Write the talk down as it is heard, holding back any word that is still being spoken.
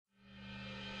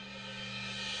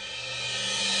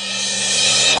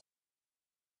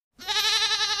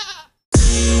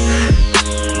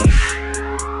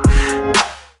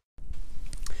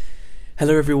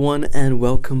Hello everyone and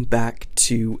welcome back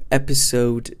to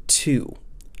episode 2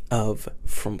 of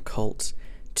From Cult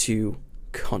to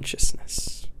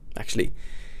Consciousness. Actually,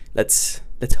 let's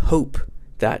hope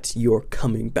that you're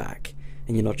coming back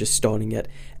and you're not just starting at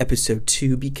episode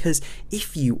 2, because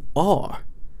if you are,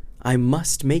 I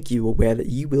must make you aware that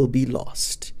you will be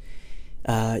lost.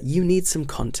 You need some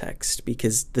context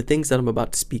because the things that I'm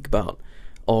about to speak about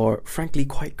are frankly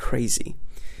quite crazy.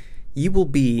 You will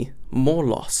be more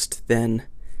lost than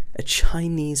a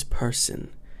Chinese person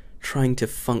trying to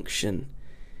function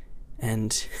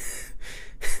and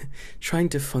trying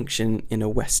to function in a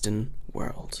Western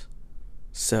world.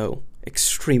 So,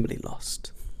 extremely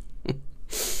lost.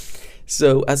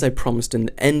 So, as I promised in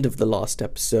the end of the last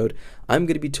episode, I'm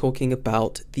going to be talking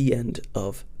about the end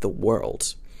of the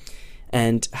world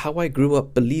and how I grew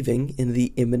up believing in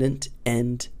the imminent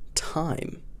end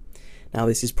time. Now,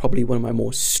 this is probably one of my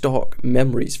more stark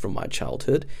memories from my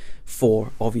childhood,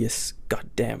 for obvious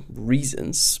goddamn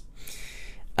reasons.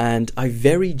 And I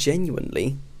very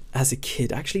genuinely, as a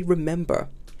kid, actually remember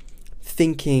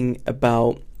thinking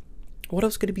about what I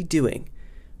was going to be doing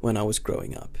when I was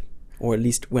growing up, or at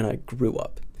least when I grew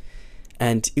up.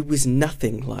 And it was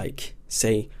nothing like,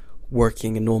 say,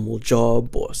 working a normal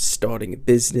job, or starting a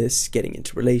business, getting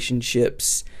into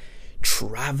relationships,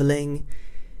 traveling.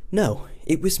 No,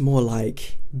 it was more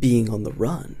like being on the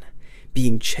run,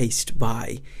 being chased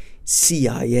by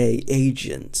CIA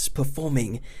agents,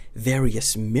 performing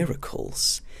various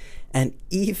miracles, and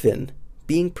even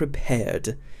being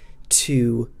prepared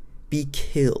to be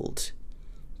killed,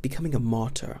 becoming a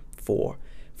martyr for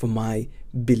my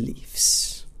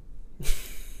beliefs.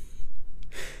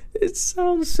 It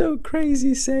sounds so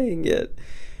crazy saying it.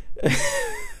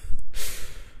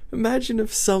 Imagine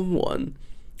if someone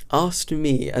asked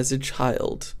me as a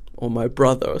child, or my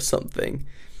brother or something,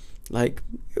 like,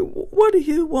 what do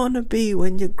you want to be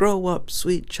when you grow up,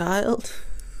 sweet child?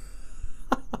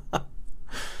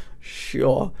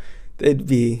 Sure, they'd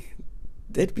be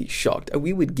shocked.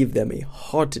 We would give them a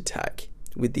heart attack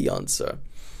with the answer.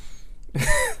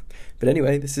 But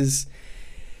anyway, this is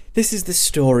the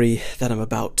story that I'm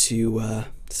about to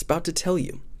tell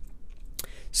you.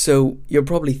 So you're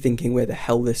probably thinking where the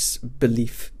hell this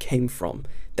belief came from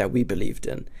that we believed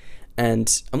in,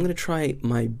 and I'm going to try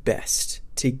my best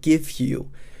to give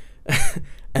you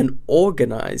an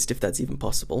organized, if that's even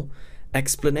possible,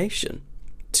 explanation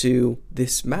to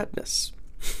this madness.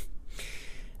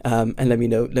 And let me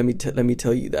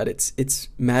tell you that it's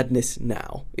madness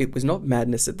now. It was not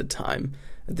madness at the time.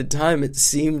 At the time, it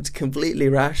seemed completely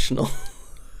rational.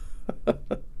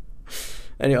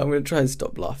 Anyway, I'm going to try and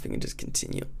stop laughing and just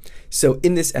continue. So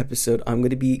in this episode, I'm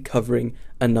going to be covering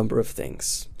a number of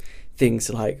things. Things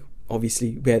like,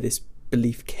 obviously, where this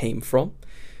belief came from,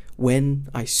 when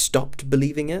I stopped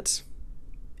believing it,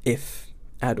 if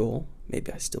at all,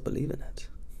 maybe I still believe in it.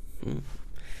 I'm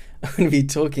going to be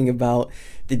talking about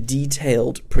the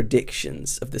detailed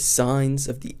predictions of the signs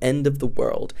of the end of the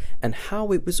world and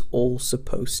how it was all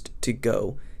supposed to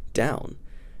go down.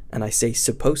 And I say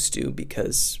supposed to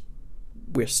because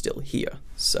we're still here,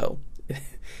 so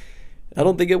I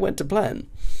don't think it went to plan.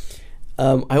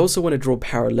 I also want to draw a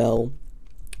parallel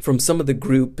from some of the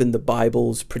group in the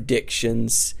Bible's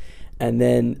predictions and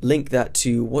then link that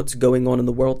to what's going on in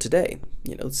the world today.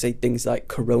 You know, say things like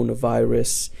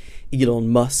coronavirus, Elon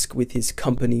Musk with his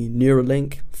company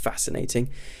Neuralink, fascinating,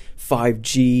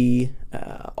 5G,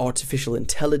 artificial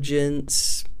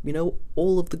intelligence, you know,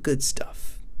 all of the good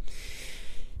stuff.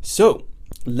 So,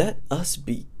 let us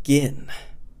begin.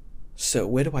 So,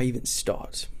 where do I even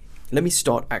start? Let me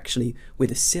start actually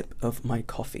with a sip of my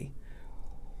coffee,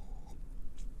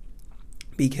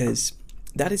 because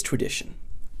that is tradition.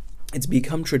 It's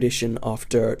become tradition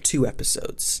after 2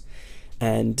 episodes,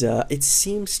 and it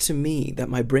seems to me that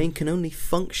my brain can only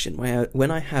function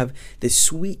when I have this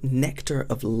sweet nectar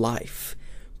of life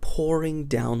pouring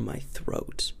down my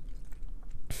throat.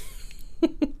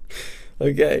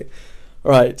 Okay,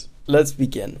 all right. Let's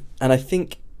begin. And I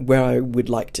think where I would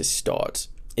like to start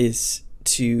is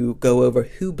to go over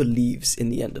who believes in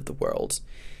the end of the world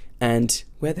and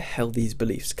where the hell these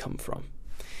beliefs come from.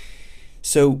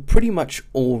 So pretty much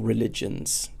all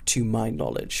religions, to my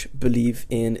knowledge, believe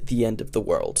in the end of the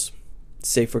world.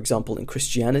 Say, for example, in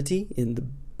Christianity, in the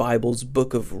Bible's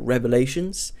book of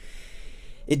Revelations,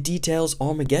 it details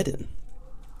Armageddon.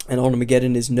 And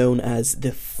Armageddon is known as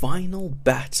the final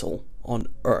battle on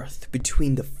earth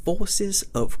between the forces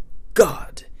of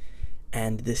God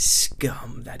and the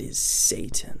scum that is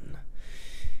Satan.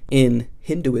 In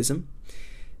Hinduism,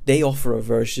 they offer a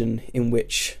version in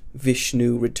which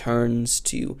Vishnu returns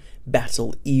to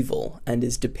battle evil and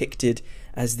is depicted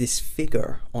as this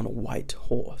figure on a white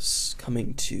horse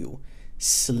coming to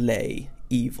slay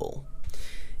evil.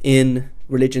 In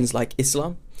religions like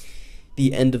Islam,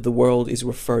 the end of the world is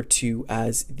referred to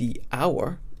as the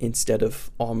hour instead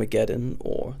of Armageddon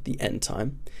or the end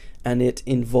time, and it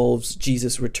involves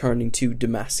Jesus returning to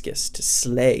Damascus to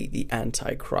slay the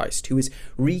Antichrist, who is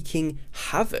wreaking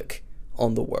havoc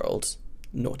on the world.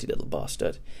 Naughty little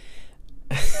bastard.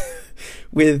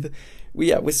 with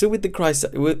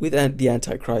the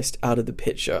Antichrist out of the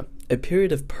picture, a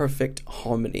period of perfect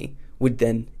harmony would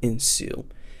then ensue.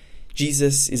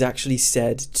 Jesus is actually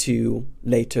said to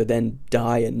later then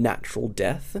die a natural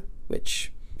death,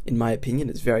 which, in my opinion,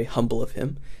 is very humble of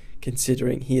him,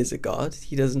 considering he is a god.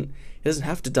 He doesn't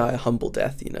have to die a humble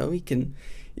death, you know. He can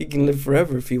live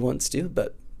forever if he wants to,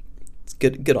 but it's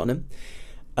good on him.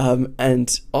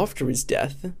 And after his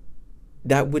death,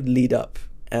 that would lead up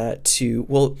to,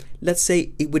 well, let's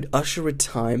say it would usher a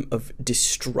time of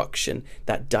destruction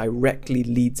that directly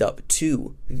leads up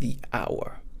to the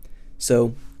hour.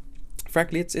 So,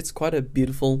 frankly, it's quite a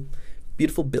beautiful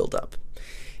build-up.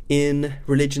 In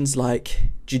religions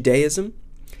like Judaism,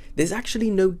 there's actually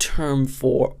no term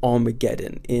for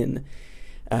Armageddon in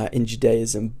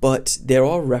Judaism, but there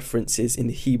are references in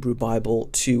the Hebrew Bible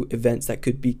to events that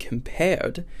could be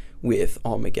compared with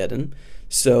Armageddon.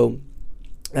 So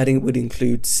I think it would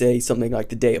include, say, something like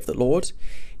the Day of the Lord,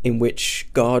 in which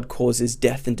God causes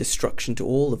death and destruction to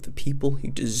all of the people who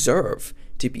deserve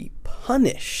to be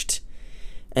punished.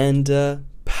 And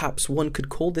perhaps one could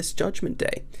call this Judgment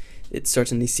Day. It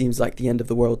certainly seems like the end of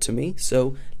the world to me,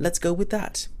 so let's go with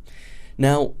that.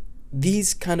 Now,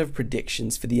 these kind of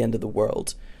predictions for the end of the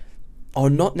world are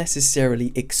not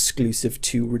necessarily exclusive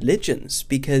to religions,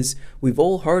 because we've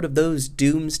all heard of those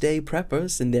doomsday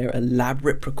preppers and their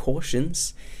elaborate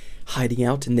precautions, hiding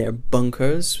out in their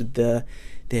bunkers with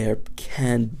their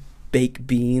canned baked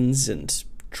beans and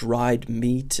dried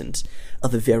meat and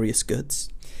other various goods.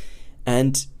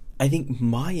 And I think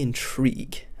my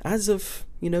intrigue, as of,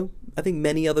 I think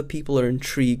many other people are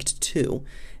intrigued too,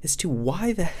 as to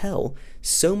why the hell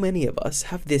so many of us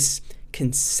have this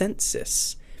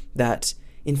consensus that,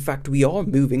 in fact, we are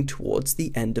moving towards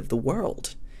the end of the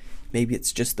world. Maybe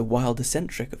it's just the wild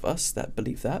eccentric of us that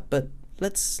believe that, but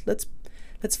let's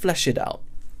flesh it out.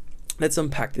 Let's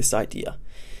unpack this idea.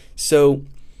 So,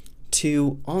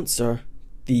 to answer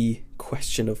the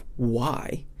question of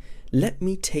why, let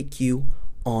me take you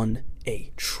on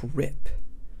a trip.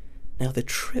 Now, the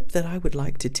trip that I would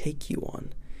like to take you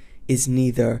on is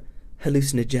neither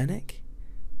hallucinogenic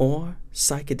or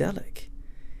psychedelic.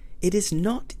 It is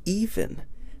not even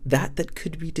that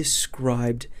could be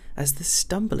described as the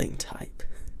stumbling type.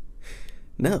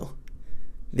 No,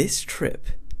 this trip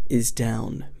is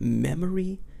down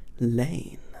memory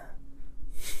lane.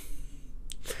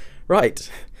 Right,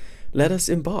 let us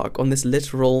embark on this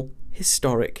literal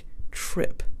historic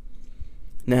trip.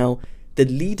 Now, the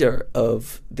leader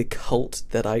of the cult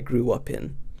that I grew up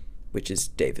in, which is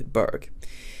David Berg,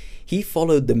 he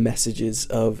followed the messages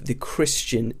of the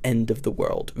Christian end of the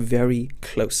world very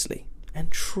closely. And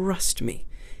trust me,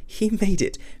 he made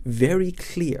it very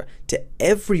clear to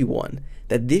everyone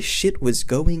that this shit was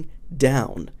going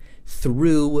down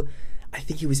through, I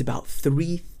think it was about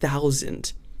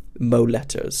 3,000 Mo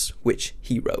letters, which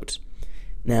he wrote.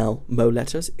 Now, Mo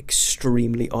letters,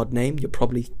 extremely odd name. You're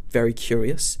probably very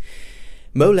curious.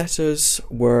 Mo letters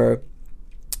were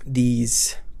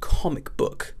these comic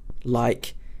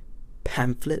book-like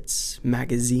pamphlets,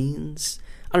 magazines,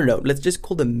 I don't know, let's just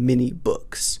call them mini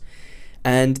books.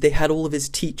 And they had all of his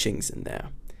teachings in there.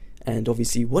 And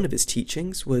obviously one of his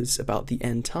teachings was about the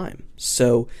end time.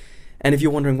 So, and if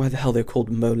you're wondering why the hell they're called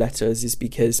Mo letters, is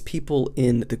because people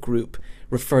in the group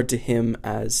referred to him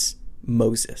as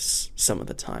Moses some of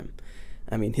the time.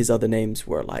 I mean, his other names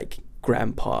were like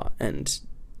Grandpa and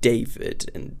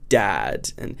David and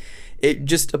Dad and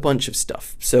just a bunch of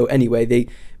stuff. So anyway,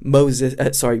 Mo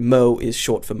is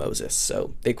short for Moses,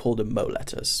 so they called him Mo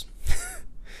letters.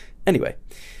 Anyway,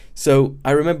 so I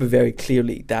remember very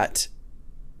clearly that,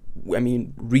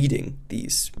 reading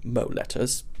these Mo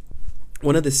letters,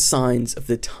 one of the signs of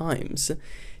the times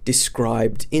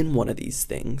described in one of these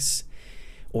things,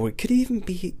 or it could even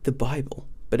be the Bible,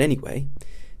 but anyway,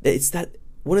 it's that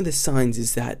one of the signs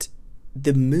is that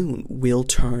the moon will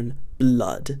turn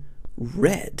blood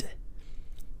red.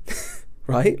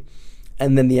 Right?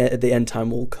 And then the end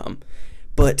time will come.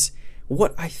 But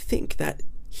what I think that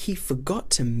he forgot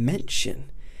to mention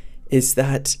is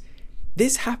that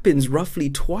this happens roughly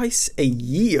twice a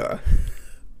year.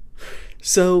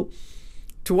 So,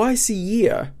 twice a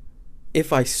year,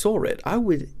 if I saw it, I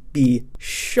would be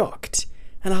shocked.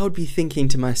 And I would be thinking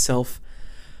to myself,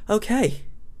 okay,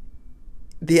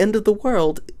 the end of the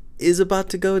world is about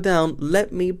to go down.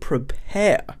 Let me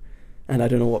prepare. And I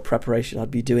don't know what preparation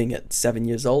I'd be doing at 7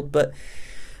 years old, but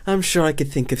I'm sure I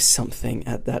could think of something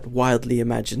at that wildly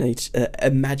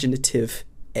imaginative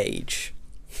age.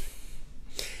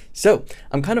 So,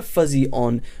 I'm kind of fuzzy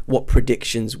on what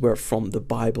predictions were from the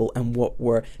Bible and what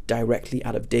were directly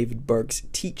out of David Berg's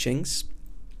teachings.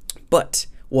 But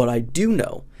what I do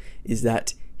know is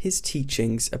that his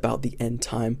teachings about the end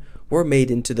time were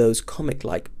made into those comic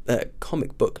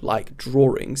book-like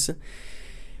drawings,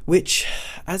 which,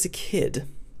 as a kid,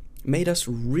 made us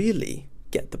really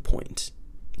get the point.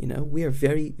 You know, we are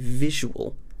very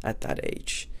visual at that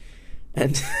age.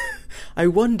 And I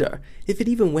wonder if it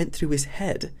even went through his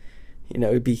head. You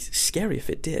know, it'd be scary if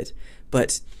it did.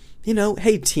 But, you know,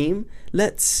 hey team,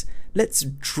 let's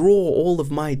draw all of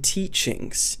my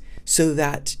teachings so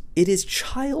that it is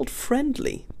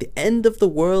child-friendly. The end of the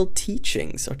world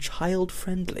teachings are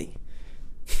child-friendly.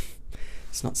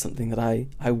 It's not something that I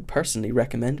would personally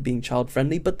recommend being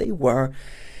child-friendly, but they were.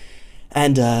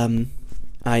 And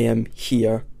I am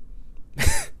here.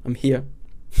 I'm here.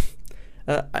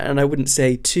 And I wouldn't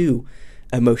say too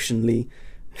emotionally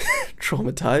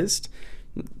traumatized.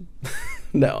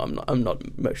 No, I'm not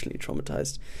emotionally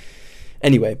traumatized.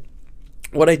 Anyway,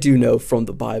 what I do know from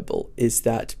the Bible is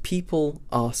that people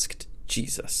asked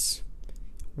Jesus,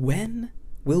 when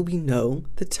will we know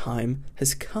the time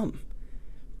has come?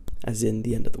 As in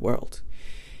the end of the world.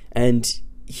 And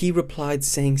he replied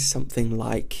saying something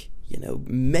like, you know,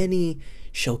 many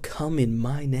shall come in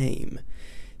my name,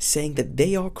 saying that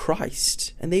they are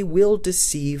Christ, and they will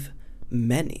deceive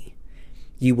many.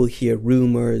 You will hear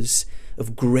rumors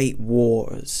of great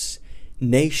wars.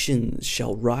 Nations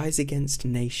shall rise against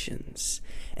nations,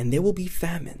 and there will be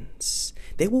famines.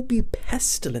 There will be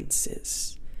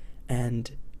pestilences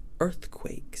and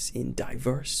earthquakes in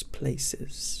diverse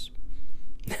places.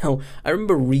 Now, I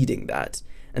remember reading that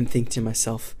and thinking to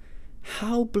myself,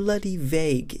 how bloody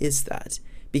vague is that?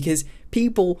 Because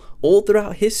people all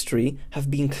throughout history have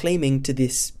been claiming to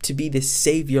be this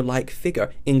savior-like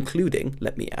figure, including,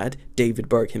 let me add, David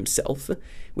Berg himself,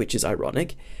 which is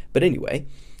ironic. But anyway,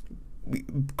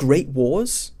 great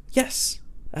wars? Yes.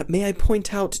 May I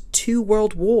point out 2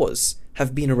 world wars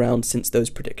have been around since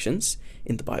those predictions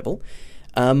in the Bible.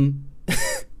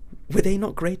 Were they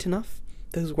not great enough,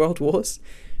 those world wars?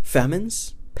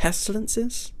 Famines?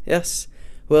 Pestilences? Yes.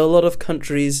 Well, a lot of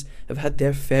countries have had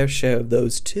their fair share of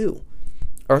those too.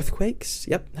 Earthquakes?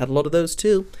 Yep, had a lot of those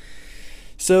too.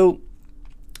 So,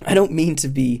 I don't mean to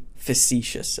be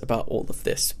facetious about all of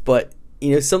this, but,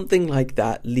 you know, something like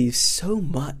that leaves so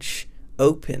much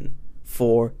open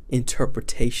for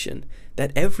interpretation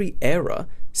that every era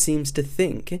seems to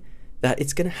think that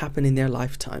it's going to happen in their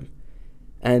lifetime.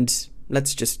 And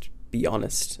let's just be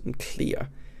honest and clear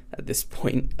at this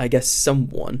point. I guess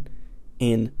someone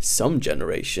in some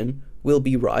generation will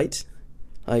be right.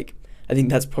 Like, I think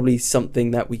that's probably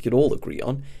something that we could all agree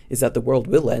on, is that the world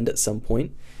will end at some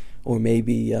point, or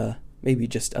maybe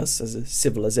just us as a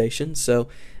civilization. So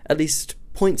at least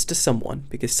points to someone,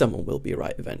 because someone will be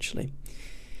right eventually.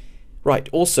 Right,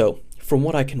 also, from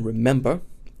what I can remember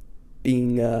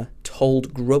being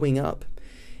told growing up,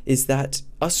 is that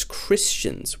us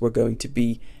Christians were going to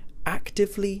be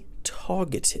actively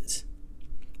targeted.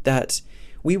 That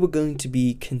we were going to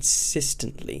be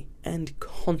consistently and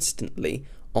constantly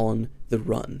on the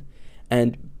run.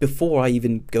 And before I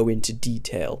even go into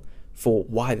detail for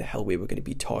why the hell we were going to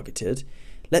be targeted,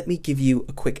 let me give you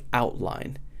a quick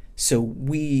outline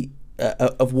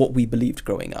of what we believed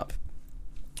growing up.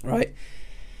 Right?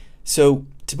 So,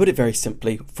 to put it very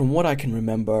simply, from what I can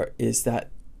remember is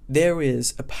that there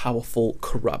is a powerful,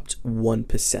 corrupt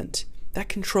 1% that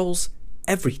controls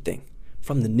everything,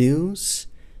 from the news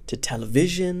to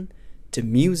television, to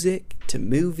music, to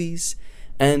movies,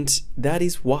 and that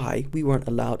is why we weren't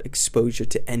allowed exposure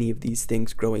to any of these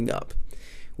things growing up,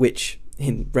 which,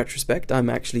 in retrospect, I'm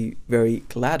actually very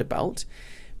glad about,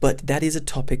 but that is a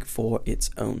topic for its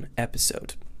own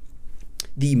episode.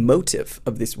 The motive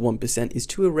of this 1% is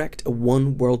to erect a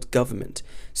one-world government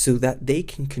so that they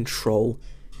can control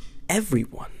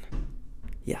everyone.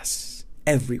 Yes,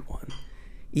 everyone.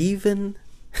 Even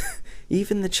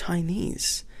the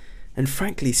Chinese. And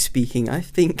frankly speaking, I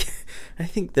think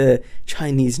the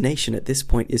Chinese nation at this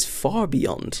point is far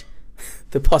beyond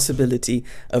the possibility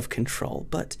of control.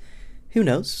 But who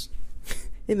knows?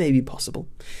 It may be possible.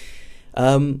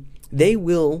 They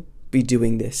will be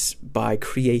doing this by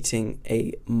creating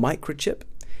a microchip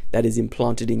that is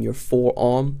implanted in your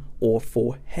forearm or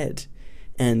forehead.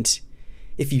 And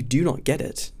if you do not get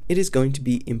it, it is going to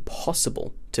be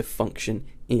impossible to function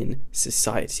in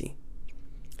society.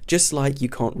 Just like you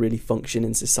can't really function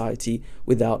in society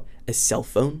without a cell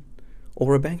phone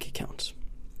or a bank account.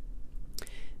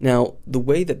 Now, the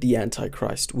way that the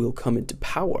Antichrist will come into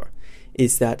power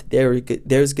is that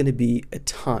there's going to be a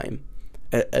time,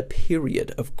 a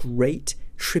period of great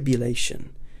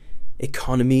tribulation.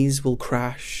 Economies will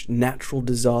crash, natural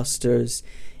disasters,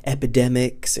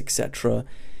 epidemics, etc.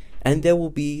 And there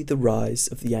will be the rise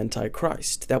of the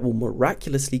Antichrist that will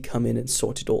miraculously come in and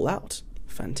sort it all out.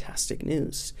 Fantastic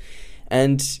news.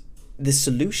 And the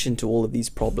solution to all of these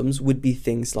problems would be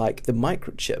things like the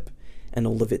microchip and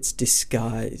all of its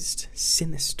disguised,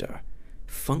 sinister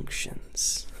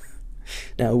functions.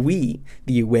 Now we,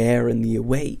 the aware and the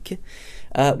awake,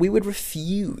 we would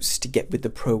refuse to get with the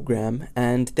program,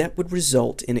 and that would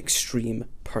result in extreme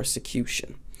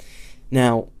persecution.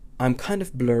 Now, I'm kind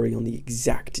of blurry on the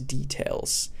exact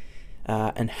details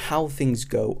and how things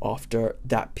go after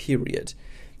that period,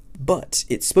 but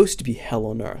it's supposed to be hell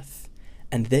on earth,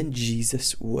 and then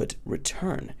Jesus would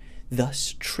return,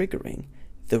 thus triggering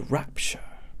the rapture.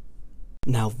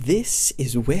 Now this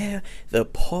is where the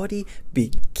party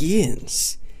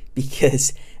begins,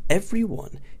 because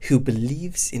everyone who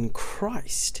believes in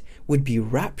Christ would be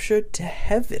raptured to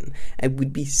heaven and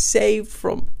would be saved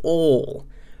from all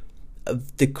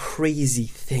of the crazy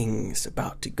things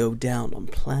about to go down on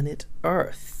planet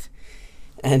Earth.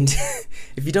 And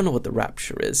if you don't know what the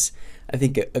rapture is, I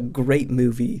think a great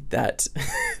movie that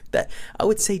that I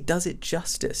would say does it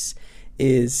justice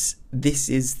is This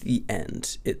Is the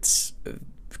End. It's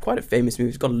quite a famous movie.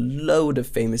 It's got a load of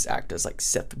famous actors like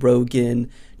Seth Rogen,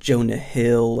 Jonah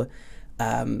Hill,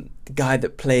 the guy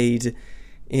that played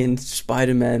in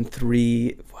Spider-Man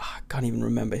 3, I can't even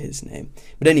remember his name.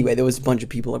 But anyway, there was a bunch of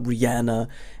people like Rihanna,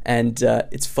 and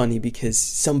it's funny because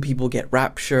some people get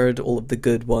raptured, all of the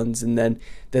good ones, and then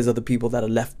there's other people that are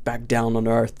left back down on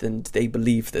Earth, and they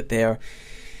believe that they're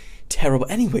terrible.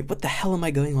 Anyway, what the hell am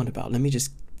I going on about? Let me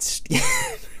just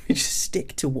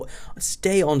stick to what,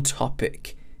 stay on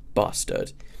topic,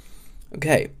 bastard.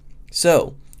 Okay,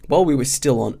 so while we were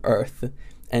still on Earth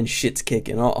and shit's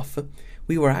kicking off,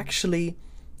 we were actually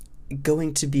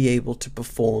going to be able to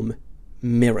perform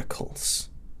miracles,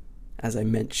 as I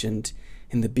mentioned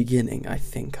in the beginning. I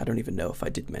think, I don't even know if I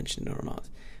did mention it or not,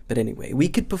 but anyway, we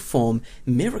could perform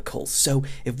miracles. So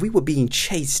if we were being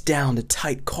chased down a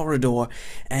tight corridor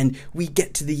and we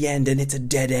get to the end and it's a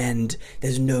dead end,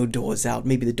 there's no doors out,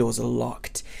 maybe the doors are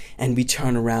locked, and we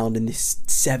turn around and this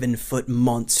 7-foot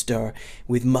monster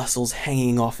with muscles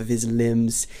hanging off of his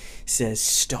limbs says,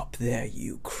 "Stop there,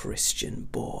 you Christian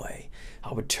boy,"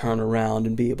 I would turn around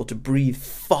and be able to breathe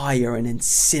fire and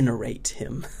incinerate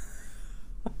him.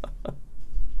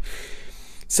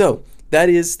 So that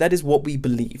is what we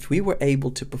believed. We were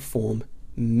able to perform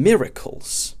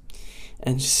miracles.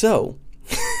 And so,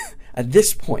 at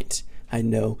this point, I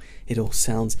know it all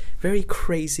sounds very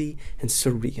crazy and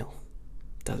surreal,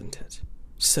 doesn't it?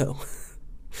 So,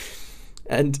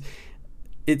 and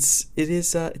it's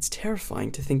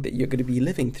terrifying to think that you're going to be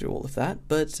living through all of that,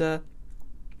 but there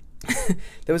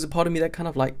was a part of me that kind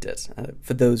of liked it,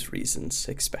 for those reasons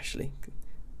especially.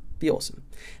 Be awesome.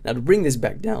 Now, to bring this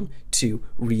back down to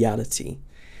reality,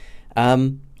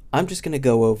 I'm just going to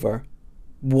go over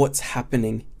what's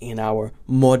happening in our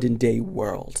modern day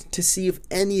world to see if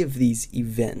any of these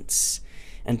events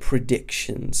and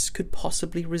predictions could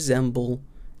possibly resemble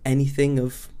anything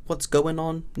of what's going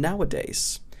on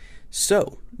nowadays.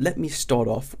 So, let me start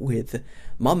off with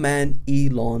my man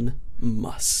Elon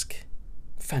Musk.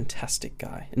 Fantastic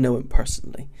guy. I know him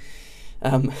personally.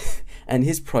 And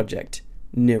his project,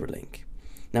 Neuralink.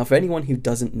 Now, for anyone who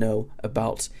doesn't know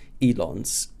about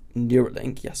Elon's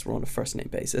Neuralink, yes, we're on a first name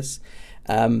basis,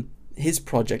 his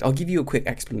project, I'll give you a quick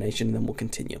explanation and then we'll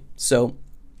continue. So,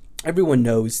 everyone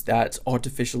knows that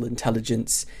artificial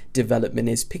intelligence development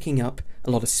is picking up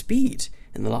a lot of speed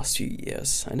in the last few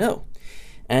years. I know.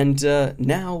 And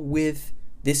now with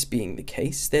this being the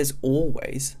case, there's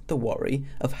always the worry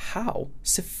of how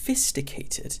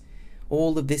sophisticated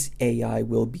all of this AI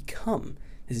will become.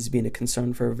 This has been a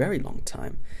concern for a very long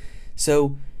time.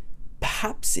 So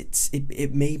perhaps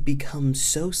it may become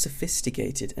so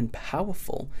sophisticated and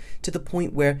powerful to the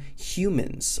point where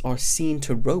humans are seen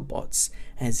to robots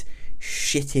as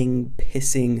shitting,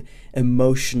 pissing,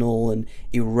 emotional and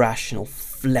irrational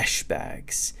flesh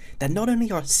bags that not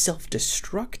only are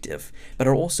self-destructive, but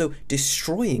are also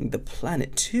destroying the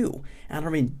planet too, and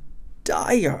are in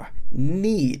dire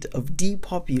need of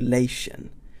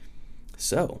depopulation.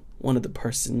 So, one of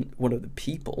the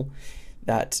people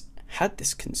that had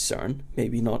this concern,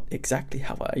 maybe not exactly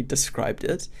how I described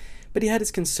it, but he had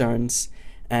his concerns,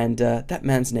 And that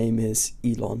man's name is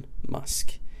Elon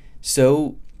Musk.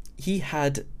 So he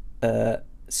had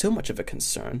so much of a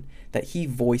concern that he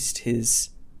voiced his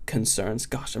concerns.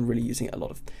 Gosh, I'm really using it a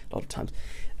lot of times.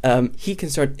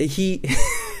 He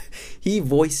he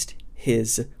voiced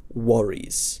his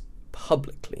worries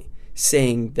publicly,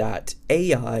 saying that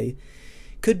AI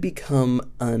could become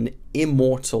an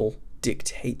immortal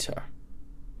dictator.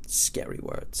 Scary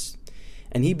words.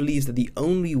 And he believes that the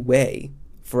only way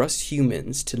for us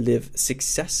humans to live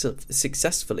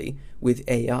successfully with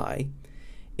AI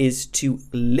is to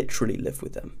literally live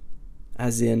with them,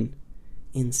 as in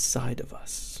inside of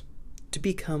us, to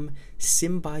become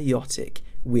symbiotic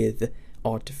with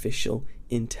artificial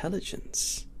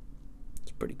intelligence.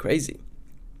 It's pretty crazy.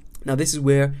 Now, this is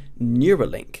where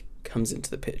Neuralink comes into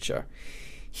the picture.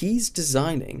 He's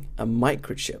designing a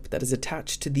microchip that is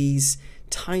attached to these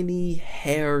tiny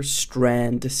hair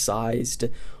strand-sized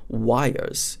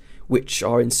wires, which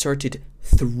are inserted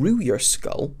through your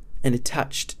skull and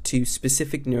attached to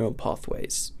specific neural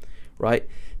pathways, right?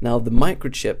 Now, the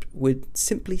microchip would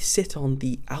simply sit on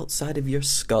the outside of your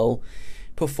skull,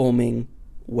 performing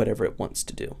whatever it wants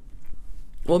to do.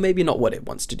 Well, maybe not what it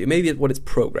wants to do, maybe it's what it's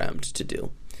programmed to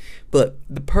do. But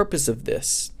the purpose of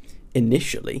this,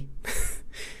 initially,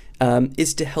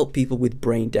 is to help people with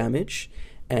brain damage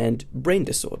and brain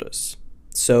disorders.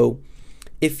 So,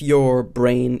 if your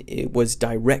brain was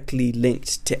directly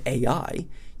linked to AI,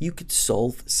 you could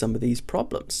solve some of these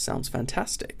problems. Sounds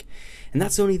fantastic. And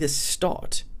that's only the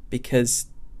start, because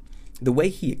the way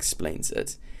he explains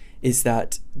it is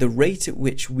that the rate at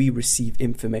which we receive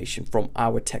information from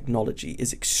our technology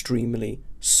is extremely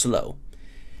slow.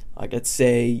 Like, let's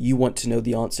say you want to know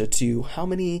the answer to how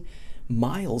many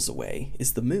miles away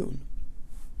is the moon.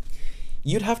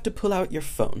 You'd have to pull out your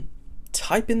phone,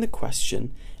 type in the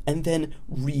question, and then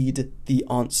read the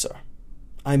answer.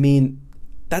 I mean,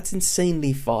 that's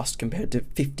insanely fast compared to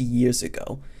 50 years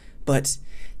ago, but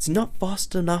it's not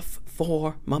fast enough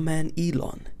for my man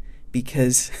Elon,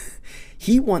 because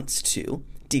he wants to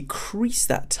decrease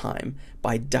that time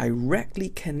by directly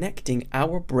connecting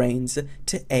our brains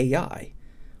to AI,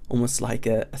 almost like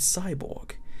a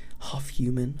cyborg, half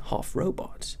human, half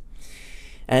robot.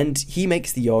 And he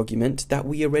makes the argument that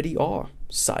we already are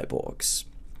cyborgs.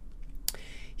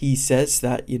 He says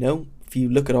that, if you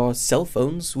look at our cell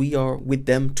phones, we are with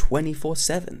them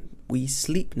 24/7. We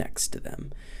sleep next to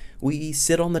them. We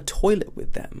sit on the toilet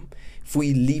with them. If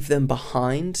we leave them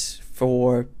behind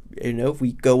for, if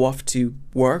we go off to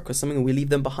work or something and we leave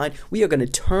them behind, we are going to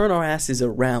turn our asses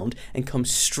around and come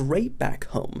straight back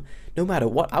home. No matter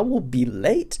what, I will be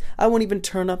late. I won't even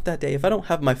turn up that day. If I don't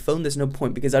have my phone, there's no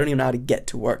point, because I don't even know how to get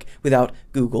to work without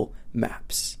Google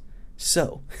Maps.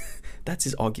 So, that's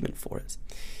his argument for it.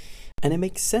 And it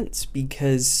makes sense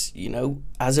because,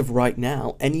 as of right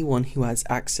now, anyone who has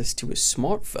access to a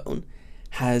smartphone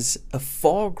has a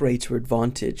far greater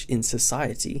advantage in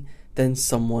society than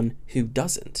someone who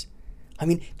doesn't. I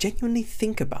mean, genuinely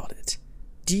think about it.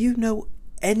 Do you know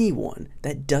anyone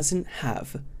that doesn't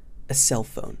have a cell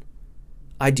phone?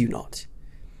 I do not.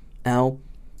 Now,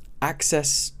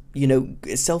 access,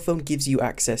 a cell phone gives you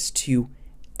access to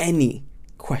any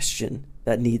question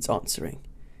that needs answering.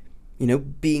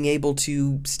 Being able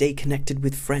to stay connected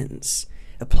with friends,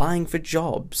 applying for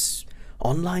jobs,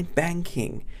 online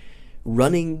banking,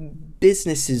 running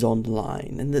businesses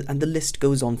online, and the list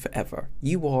goes on forever.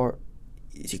 You are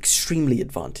extremely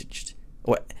advantaged,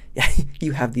 or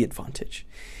you have the advantage.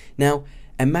 Now,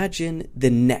 imagine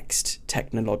the next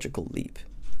technological leap.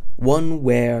 One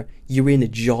where you're in a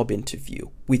job interview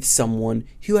with someone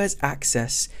who has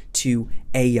access to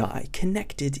AI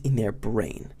connected in their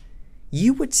brain.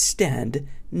 You would stand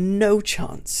no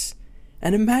chance.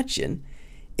 And imagine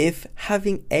if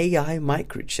having AI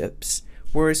microchips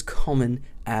were as common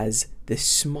as the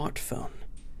smartphone.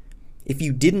 If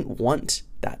you didn't want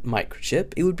that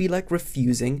microchip, it would be like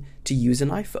refusing to use an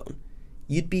iPhone.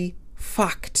 You'd be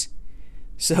fucked.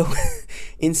 So,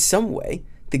 in some way,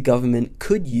 the government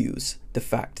could use the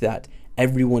fact that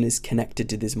everyone is connected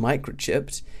to this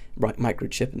microchip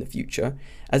in the future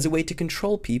as a way to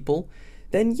control people.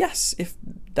 Then yes, if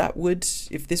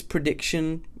this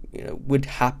prediction would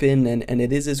happen and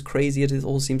it is as crazy as it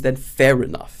all seems, then fair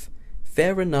enough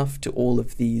to all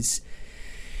of these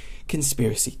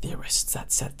conspiracy theorists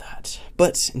that said that.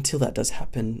 But until that does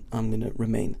happen, I'm going to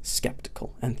remain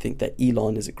skeptical and think that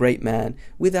Elon is a great man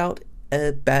without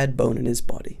a bad bone in his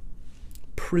body.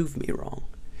 Prove me wrong.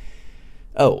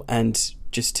 Oh, and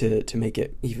just to make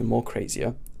it even more crazy,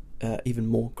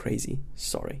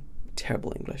 sorry,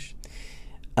 terrible English.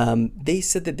 They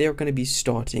said that they're going to be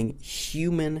starting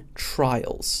human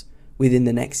trials within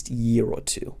the next year or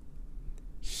two.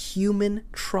 Human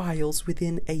trials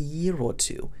within a year or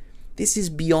two. This is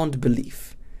beyond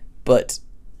belief. But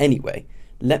anyway,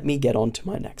 let me get on to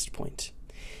my next point.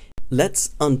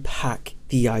 Let's unpack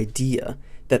the idea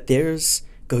that there's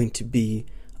going to be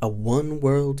a one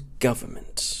world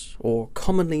government, or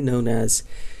commonly known as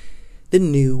the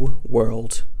New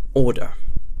World Order.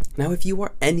 Now, if you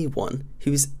are anyone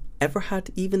who's ever had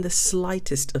even the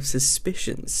slightest of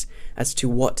suspicions as to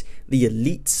what the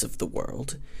elites of the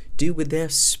world do with their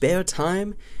spare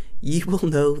time, you will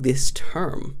know this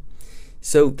term.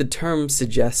 So the term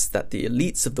suggests that the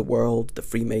elites of the world, the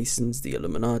Freemasons, the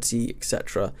Illuminati,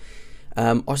 etc.,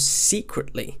 are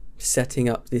secretly setting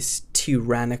up this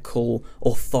tyrannical,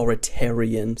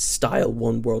 authoritarian style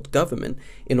one world government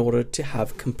in order to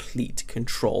have complete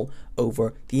control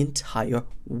over the entire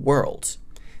world.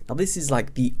 Now, this is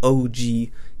like the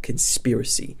OG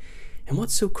conspiracy. And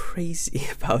what's so crazy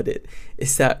about it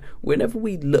is that whenever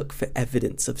we look for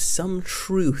evidence of some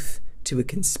truth to a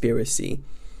conspiracy,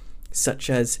 such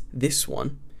as this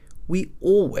one, we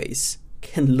always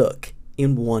can look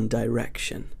in one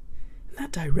direction. And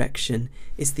that direction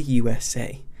is the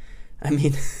USA. I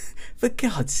mean, for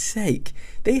God's sake,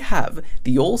 they have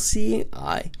the all-seeing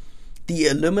eye, the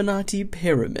Illuminati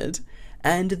pyramid,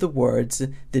 and the words,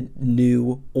 the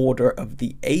New Order of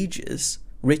the Ages,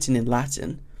 written in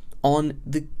Latin, on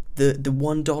the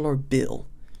 $1 bill.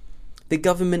 The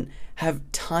government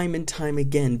have time and time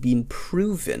again been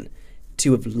proven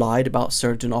to have lied about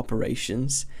certain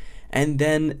operations, and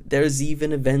then there's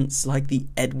even events like the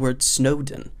Edward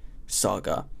Snowden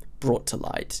saga brought to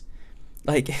light.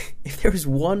 Like, if there is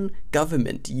one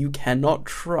government you cannot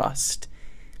trust,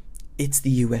 it's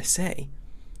the USA.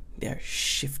 They're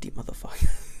shifty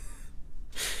motherfuckers.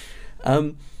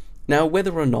 Now,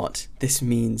 whether or not this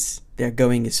means they're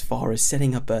going as far as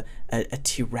setting up a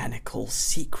tyrannical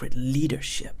secret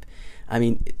leadership, I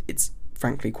mean, it's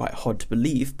frankly quite hard to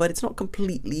believe, but it's not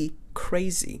completely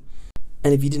crazy.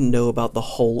 And if you didn't know about the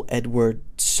whole Edward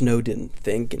Snowden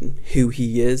thing and who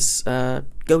he is,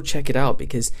 go check it out,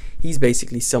 because he's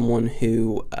basically someone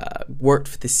who worked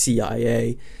for the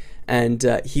CIA, and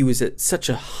he was at such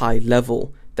a high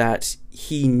level that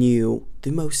he knew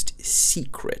the most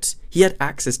secret. He had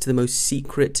access to the most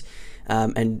secret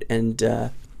and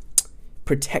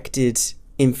protected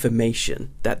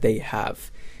information that they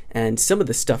have. And some of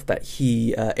the stuff that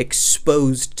he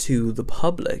exposed to the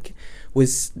public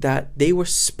was that they were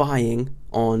spying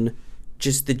on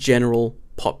just the general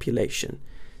population.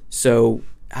 So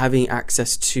having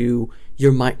access to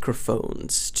your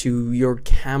microphones, to your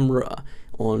camera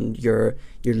on your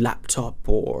laptop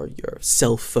or your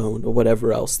cell phone or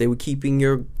whatever else. They were keeping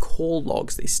your call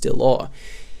logs. They still are.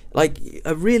 Like,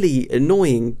 a really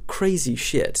annoying, crazy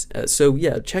shit. So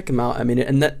yeah, check them out. I mean,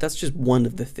 and that's just one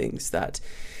of the things that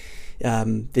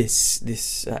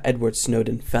this Edward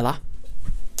Snowden fella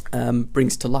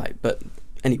brings to light. But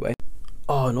anyway.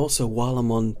 Oh, and also while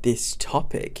I'm on this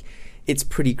topic, it's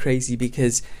pretty crazy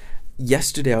because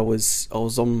yesterday I was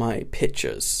on my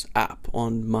Pictures app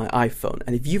on my iPhone,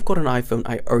 and if you've got an iPhone,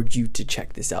 I urge you to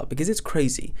check this out because it's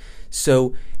crazy.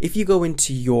 So if you go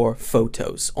into your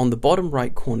photos, on the bottom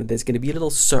right corner there's going to be a little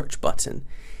search button.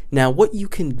 Now what you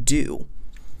can do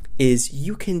is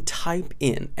you can type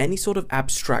in any sort of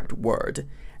abstract word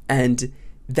and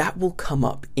that will come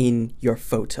up in your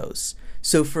photos.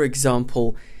 So for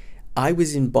example, I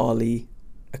was in Bali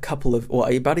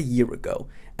about a year ago,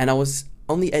 and I was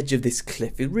on the edge of this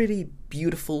cliff, a really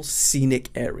beautiful scenic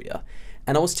area,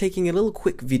 and I was taking a little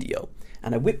quick video,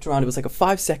 and I whipped around. It was like a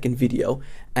 5-second video,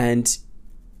 and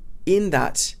in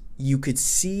that you could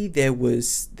see there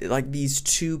was like these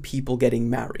two people getting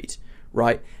married,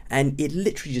 right? And it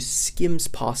literally just skims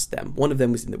past them. One of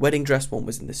them was in the wedding dress, one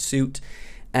was in the suit,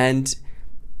 and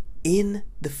in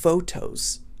the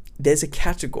photos there's a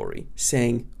category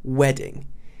saying wedding,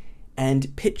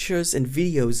 and pictures and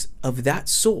videos of that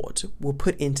sort were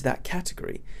put into that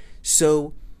category.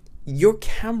 So your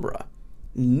camera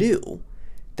knew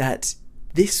that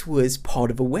this was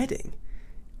part of a wedding.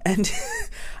 And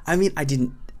I mean,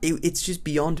 it's just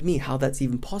beyond me how that's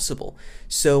even possible.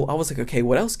 So I was like, okay,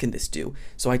 what else can this do?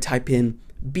 So I type in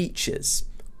beaches.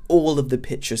 All of the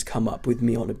pictures come up with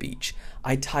me on a beach.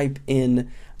 I type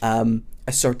in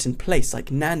a certain place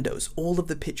like Nando's. All of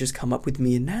the pictures come up with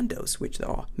me in Nando's, which there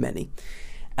are many.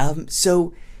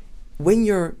 So when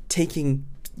you're taking,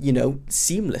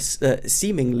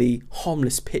 seemingly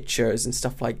harmless pictures and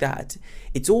stuff like that,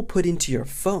 it's all put into your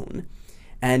phone,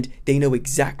 and they know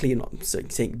exactly, not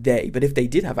saying they, but if they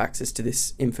did have access to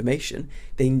this information,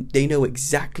 they know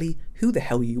exactly who the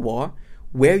hell you are,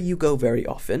 where you go very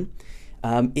often,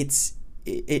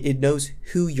 It knows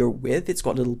who you're with. It's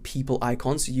got little people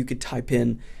icons, so you could type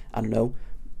in, I don't know,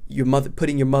 your mother, put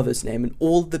in your mother's name, and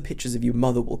all the pictures of your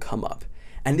mother will come up.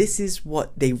 And this is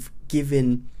what they've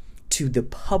given to the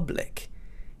public.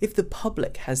 If the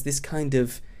public has this kind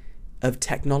of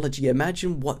technology,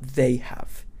 imagine what they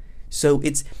have. So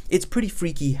it's pretty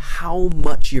freaky how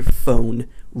much your phone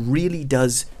really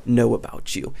does know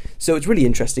about you. So it's really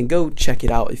interesting. Go check it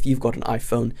out if you've got an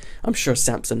iPhone. I'm sure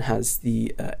Samsung has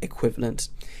the equivalent.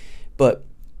 But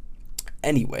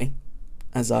anyway,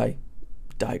 as I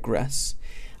digress,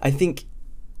 I think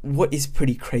what is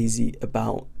pretty crazy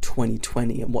about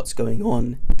 2020 and what's going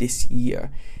on this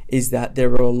year is that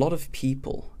there are a lot of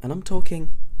people, and I'm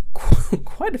talking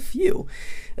quite a few,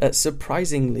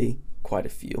 surprisingly quite a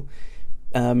few,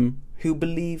 who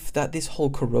believe that this whole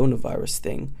coronavirus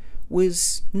thing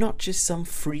was not just some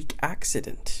freak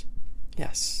accident.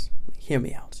 Yes, hear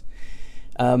me out.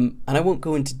 And I won't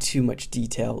go into too much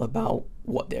detail about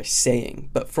what they're saying,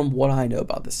 but from what I know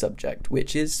about the subject,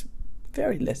 which is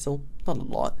very little, not a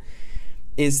lot,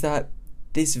 is that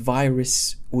this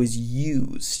virus was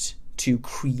used to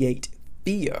create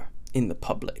fear in the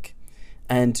public.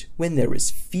 And when there is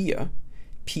fear,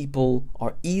 people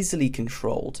are easily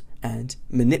controlled and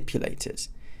manipulated.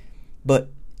 But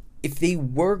if they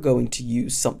were going to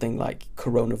use something like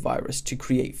coronavirus to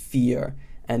create fear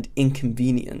and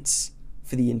inconvenience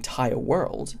for the entire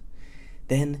world,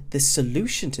 then the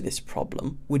solution to this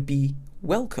problem would be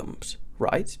welcomed,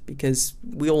 right? Because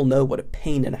we all know what a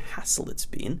pain and a hassle it's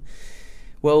been.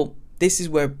 Well, this is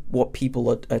what people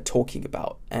are talking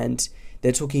about, and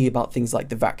they're talking about things like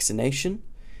the vaccination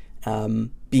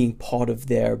being part of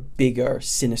their bigger,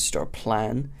 sinister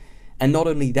plan. And not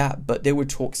only that, but there were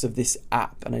talks of this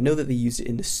app, and I know that they use it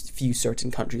in a few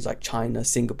certain countries like China,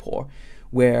 Singapore,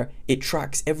 where it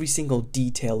tracks every single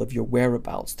detail of your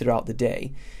whereabouts throughout the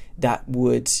day. That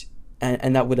would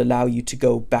allow you to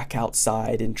go back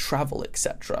outside and travel,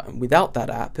 etc. And without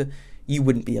that app, you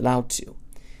wouldn't be allowed to.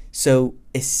 So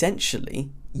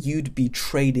essentially, you'd be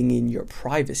trading in your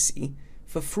privacy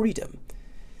for freedom.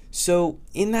 So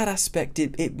in that aspect,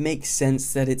 it makes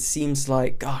sense that it seems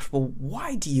like, gosh, well,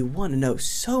 why do you want to know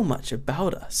so much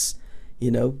about us?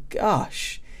 You know,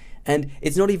 gosh. And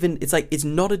it's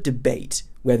not a debate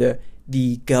whether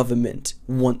the government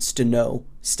wants to know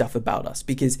stuff about us,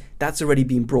 because that's already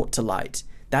been brought to light.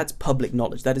 That's public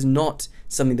knowledge. That is not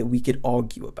something that we could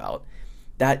argue about.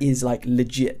 That is like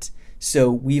legit.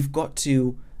 So we've got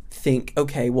to think,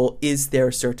 okay, well, is there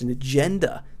a certain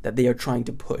agenda that they are trying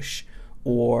to push?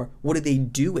 Or what are they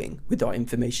doing with our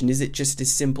information? Is it just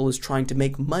as simple as trying to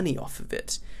make money off of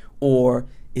it? Or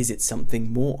is it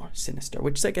something more sinister?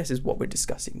 Which I guess is what we're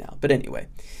discussing now. But anyway,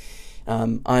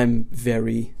 I'm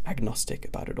very agnostic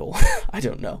about it all. I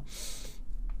don't know.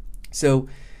 So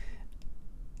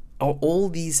are all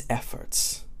these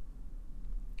efforts,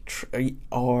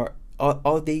 are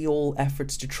they all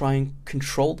efforts to try and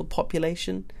control the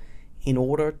population in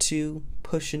order to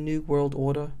push a new world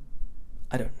order?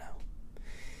 I don't know.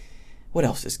 What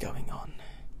else is going on?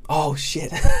 Oh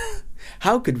shit.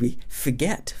 How could we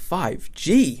forget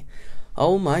 5G?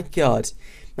 Oh my god.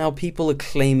 Now people are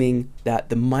claiming that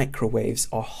the microwaves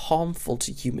are harmful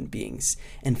to human beings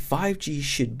and 5G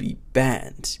should be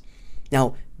banned.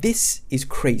 Now this is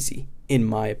crazy in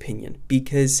my opinion,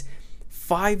 because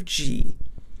 5G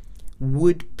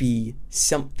would be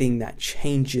something that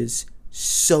changes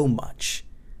so much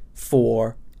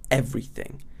for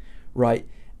everything, right?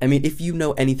 I mean, if you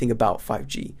know anything about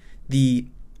 5G, the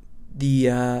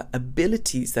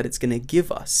abilities that it's going to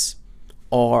give us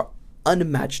are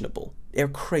unimaginable. They're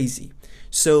crazy.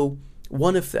 So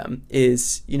one of them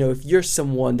is, you know, if you're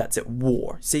someone that's at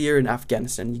war, say you're in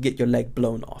Afghanistan, you get your leg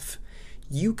blown off,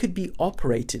 you could be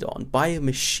operated on by a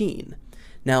machine.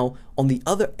 Now, on the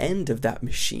other end of that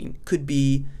machine could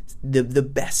be the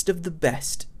best of the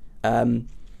best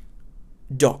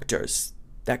doctors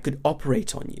that could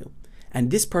operate on you. And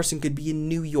this person could be in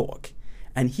New York,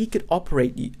 and he could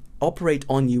operate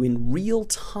on you in real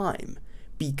time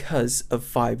because of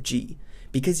 5G,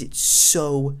 because it's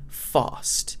so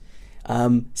fast.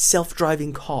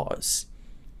 Self-driving cars,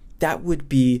 that would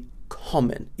be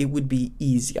common. It would be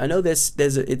easy. I know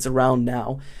it's around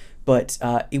now, but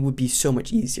it would be so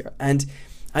much easier. And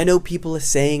I know people are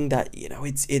saying that, you know,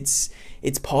 it's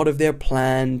part of their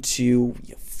plan to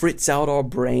fritz out our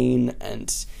brain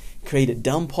and create a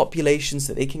dumb population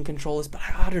so they can control us, but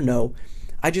I don't know.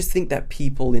 I just think that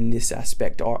people in this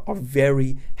aspect are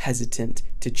very hesitant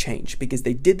to change, because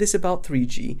they did this about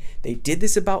 3G, they did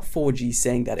this about 4G,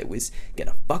 saying that it was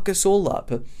gonna fuck us all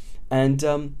up, and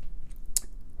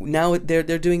now they're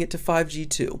doing it to 5G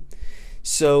too.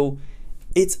 So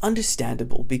it's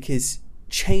understandable because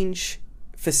change,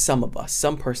 for some of us,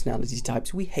 some personality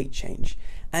types, we hate change.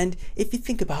 And if you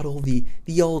think about all the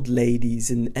old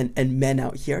ladies and men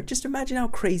out here, just imagine how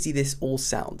crazy this all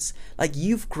sounds. Like,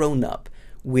 you've grown up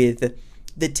with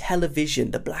the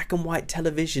television, the black and white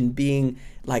television being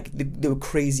like the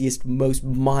craziest, most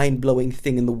mind-blowing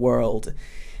thing in the world.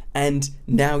 And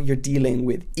now you're dealing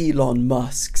with Elon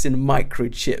Musk's and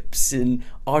microchips and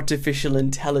artificial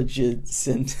intelligence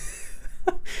and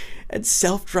and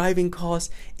self-driving cars.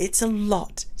 It's a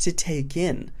lot to take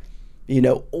in,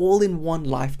 all in one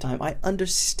lifetime. I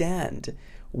understand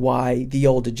why the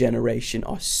older generation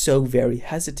are so very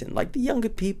hesitant. Like, the younger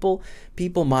people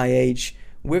my age,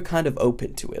 we're kind of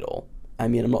open to it all. I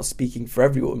mean, I'm not speaking for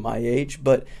everyone my age,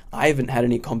 but I haven't had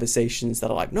any conversations that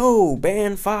are like, no,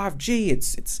 ban 5G.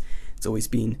 It's always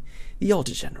been the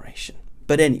older generation.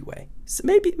 But anyway, so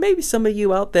maybe some of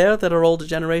you out there that are older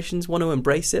generations want to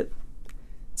embrace it.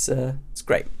 It's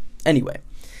great. Anyway,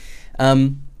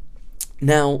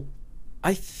 now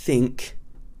I think,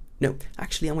 no,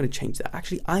 actually I'm going to change that.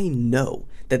 Actually, I know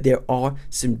that there are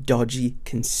some dodgy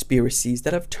conspiracies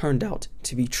that have turned out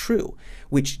to be true,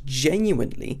 which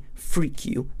genuinely freak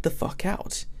you the fuck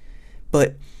out.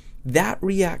 But that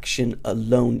reaction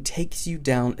alone takes you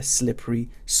down a slippery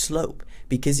slope,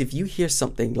 because if you hear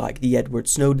something like the Edward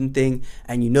Snowden thing,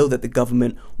 and you know that the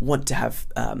government want to have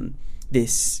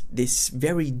this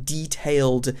very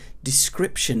detailed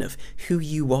description of who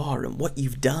you are and what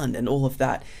you've done and all of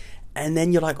that, and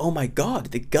then you're like, oh my god,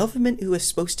 the government who is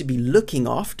supposed to be looking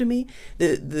after me,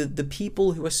 the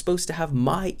people who are supposed to have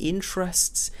my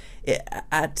interests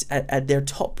at their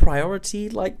top priority,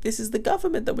 like, this is the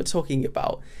government that we're talking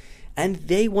about, and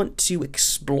they want to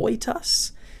exploit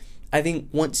us. I think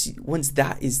once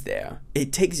that is there,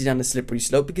 it takes you down a slippery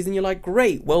slope, because then you're like,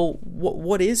 great, well,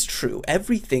 what is true?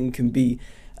 Everything could be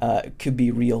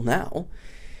real now,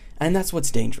 and that's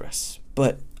what's dangerous.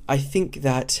 But I think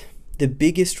that the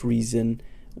biggest reason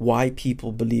why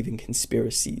people believe in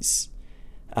conspiracies,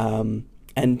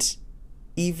 and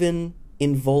even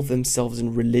involve themselves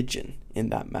in religion in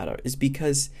that matter, is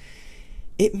because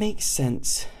it makes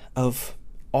sense of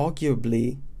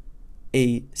arguably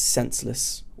a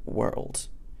senseless world.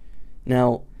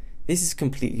 Now, this is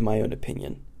completely my own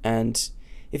opinion, and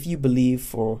if you believe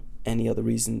for any other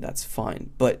reason, that's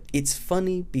fine. But it's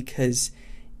funny because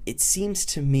it seems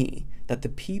to me that the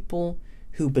people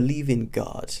who believe in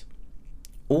God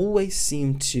always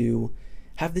seem to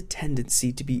have the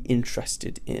tendency to be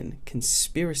interested in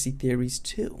conspiracy theories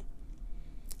too.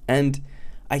 And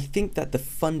I think that the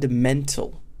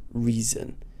fundamental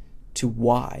reason to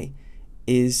why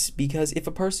is because if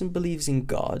a person believes in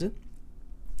God,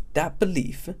 that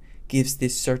belief gives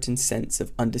this certain sense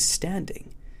of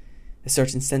understanding, a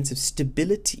certain sense of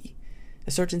stability,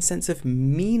 a certain sense of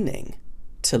meaning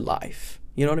to life.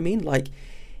 You know what I mean? Like,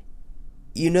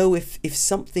 if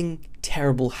something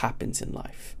terrible happens in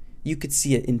life, you could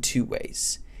see it in two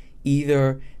ways.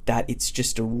 Either that it's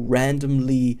just a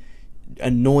randomly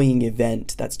annoying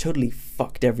event that's totally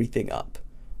fucked everything up,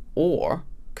 or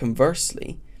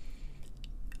conversely,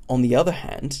 on the other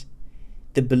hand,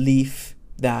 the belief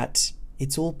that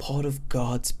it's all part of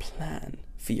God's plan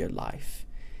for your life,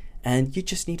 and you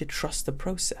just need to trust the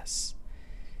process.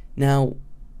 Now,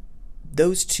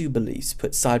 those two beliefs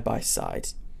put side by side,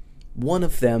 one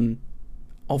of them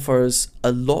offers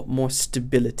a lot more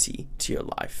stability to your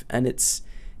life, and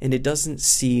it doesn't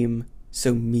seem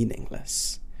so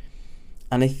meaningless.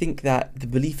 And I think that the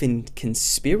belief in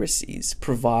conspiracies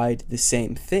provide the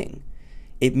same thing.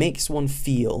 It makes one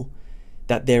feel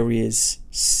that there is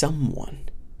someone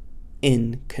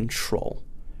in control.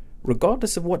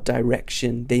 Regardless of what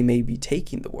direction they may be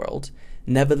taking the world,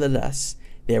 nevertheless,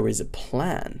 there is a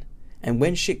plan. And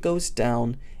when shit goes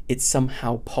down, it's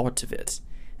somehow part of it.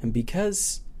 And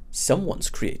because someone's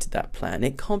created that plan,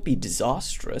 it can't be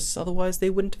disastrous, otherwise they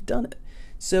wouldn't have done it.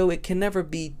 So it can never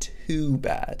be too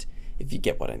bad, if you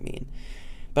get what I mean.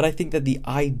 But I think that the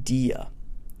idea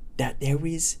that there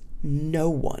is no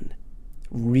one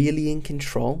really in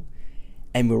control,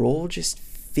 and we're all just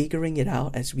figuring it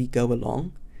out as we go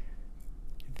along,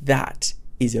 that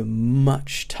is a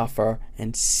much tougher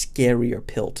and scarier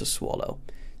pill to swallow.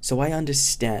 So I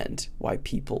understand why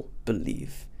people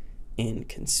believe in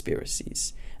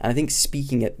conspiracies. And I think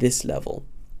speaking at this level,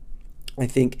 I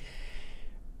think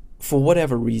for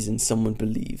whatever reason someone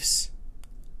believes,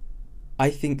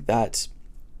 I think that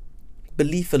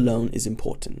belief alone is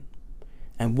important.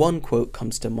 And one quote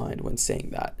comes to mind when saying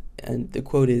that. And the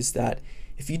quote is that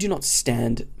if you do not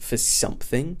stand for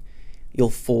something, you'll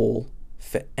fall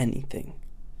for anything.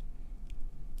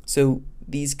 So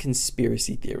these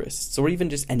conspiracy theorists, or even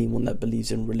just anyone that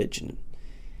believes in religion,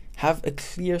 have a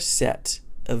clear set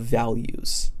of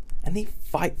values, and they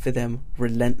fight for them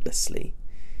relentlessly.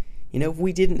 If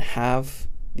we didn't have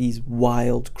these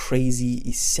wild, crazy,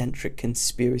 eccentric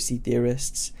conspiracy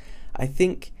theorists, I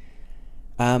think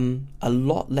a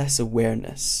lot less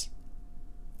awareness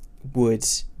would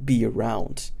be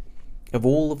around of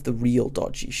all of the real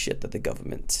dodgy shit that the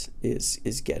government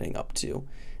is getting up to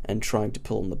and trying to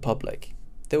pull on the public.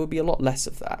 There would be a lot less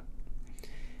of that.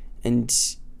 And,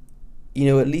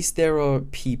 at least there are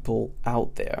people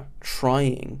out there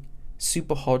trying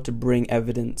super hard to bring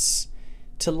evidence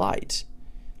to light.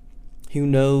 Who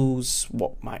knows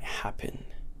what might happen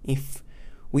if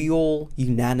we all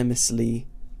unanimously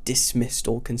dismissed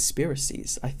all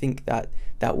conspiracies? I think that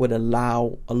would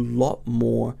allow a lot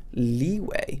more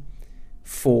leeway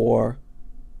for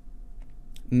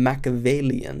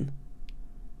Machiavellian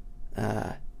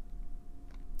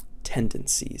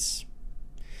tendencies.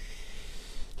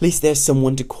 At least there's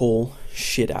someone to call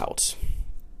shit out.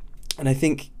 And I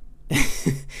think,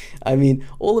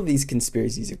 all of these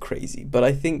conspiracies are crazy, but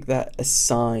I think that a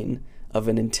sign of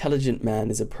an intelligent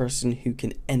man is a person who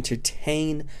can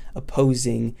entertain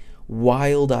opposing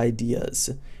wild ideas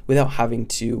without having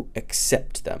to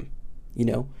accept them.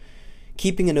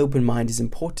 Keeping an open mind is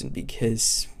important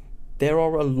because there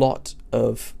are a lot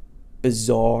of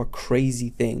bizarre, crazy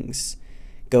things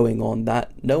going on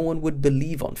that no one would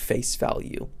believe on face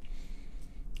value.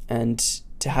 And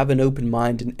to have an open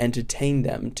mind and entertain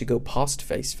them to go past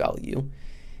face value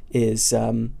is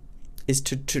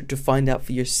to find out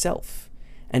for yourself.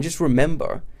 And just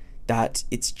remember that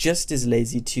it's just as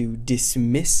lazy to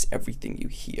dismiss everything you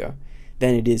hear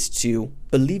than it is to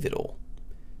believe it all.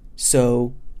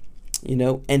 So,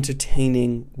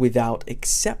 entertaining without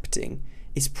accepting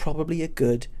is probably a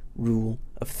good rule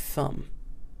of thumb,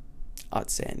 I'd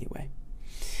say anyway.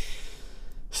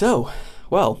 So,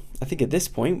 well, I think at this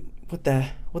point, what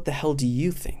the hell do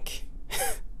you think?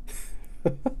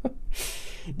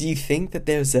 Do you think that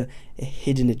there's a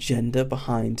hidden agenda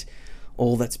behind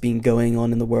all that's been going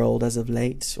on in the world as of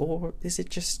late? Or is it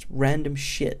just random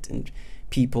shit and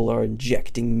people are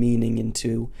injecting meaning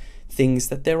into things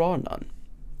that there are none?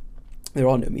 There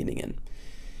are no meaning in.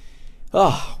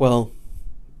 Well,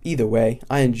 either way,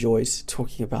 I enjoyed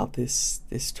talking about this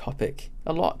topic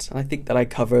a lot. And I think that I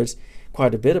covered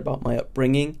quite a bit about my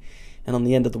upbringing. And on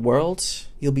the end of the world,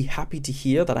 you'll be happy to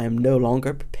hear that I am no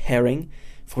longer preparing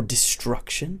for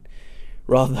destruction.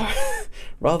 Rather,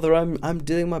 I'm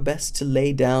doing my best to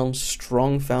lay down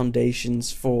strong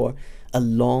foundations for a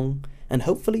long and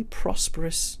hopefully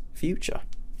prosperous future.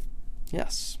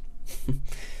 Yes.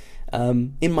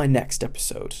 In my next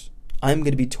episode, I'm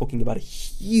going to be talking about a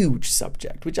huge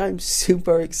subject, which I'm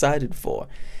super excited for.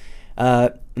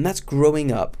 And that's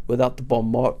growing up without the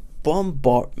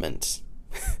bombardment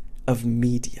of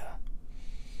media.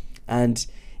 And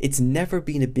it's never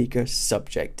been a bigger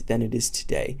subject than it is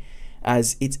today,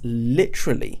 as it's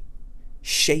literally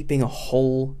shaping a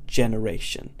whole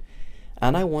generation.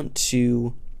 And I want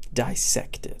to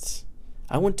dissect it.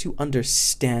 I want to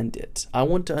understand it. I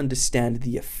want to understand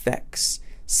the effects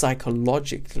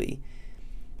psychologically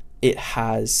it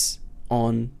has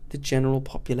on the general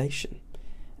population.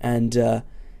 And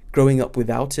growing up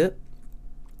without it,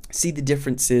 see the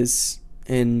differences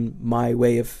in my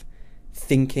way of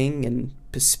thinking and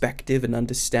perspective and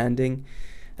understanding,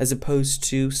 as opposed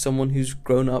to someone who's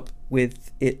grown up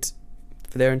with it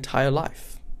for their entire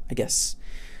life. I guess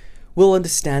we'll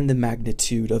understand the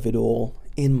magnitude of it all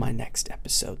in my next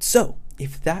episode. So,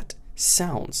 if that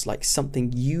sounds like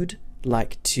something you'd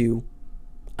like to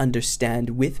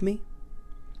understand with me,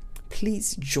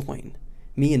 please join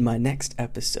me in my next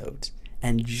episode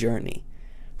and journey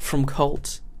from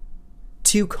cult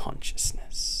to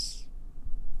consciousness.